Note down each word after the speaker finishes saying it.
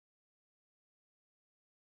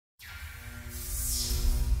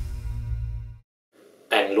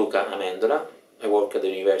I'm Luca Amendola. I work at the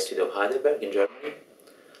University of Heidelberg in Germany.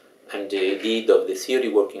 I'm the lead of the theory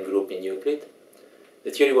working group in Euclid.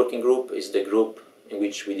 The theory working group is the group in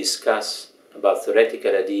which we discuss about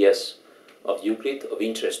theoretical ideas of Euclid, of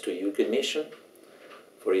interest to Euclid mission.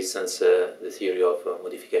 For instance, the theory of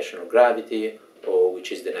modification of gravity, or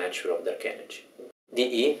which is the nature of dark energy.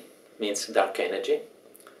 DE means dark energy.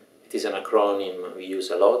 It is an acronym we use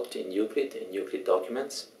a lot in Euclid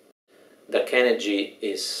documents. Dark energy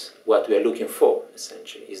is what we are looking for,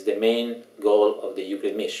 essentially, is the main goal of the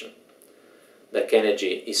Euclid mission. Dark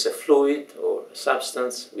energy is a fluid or a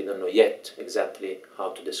substance, we don't know yet exactly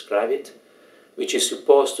how to describe it, which is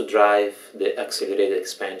supposed to drive the accelerated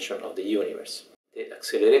expansion of the universe. The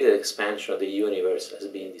accelerated expansion of the universe has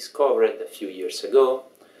been discovered a few years ago.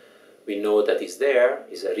 We know that it's there,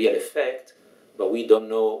 it's a real effect, but we don't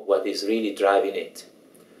know what is really driving it,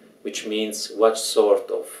 which means what sort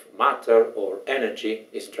of matter or energy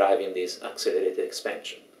is driving this accelerated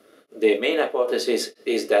expansion. The main hypothesis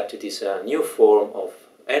is that it is a new form of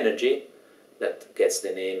energy that gets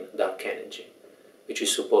the name dark energy, which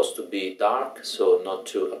is supposed to be dark, so not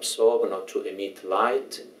to absorb, not to emit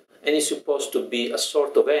light, and is supposed to be a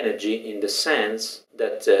sort of energy in the sense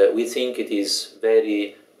that we think it is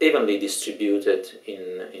very evenly distributed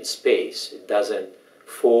in space. It doesn't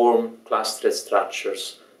form clustered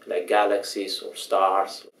structures like galaxies or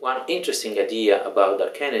stars. One interesting idea about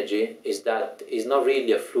dark energy is that it's not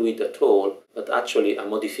really a fluid at all, but actually a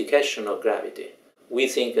modification of gravity. We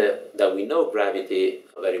think that we know gravity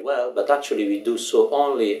very well, but actually we do so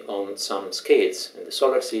only on some scales in the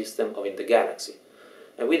solar system or in the galaxy.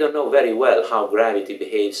 And we don't know very well how gravity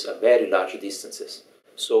behaves at very large distances.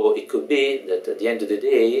 So it could be that at the end of the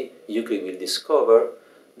day, Euclid will discover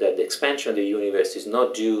that the expansion of the universe is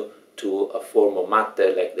not due to a form of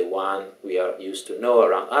matter like the one we are used to know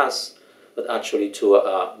around us, but actually to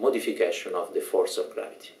a modification of the force of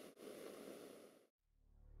gravity.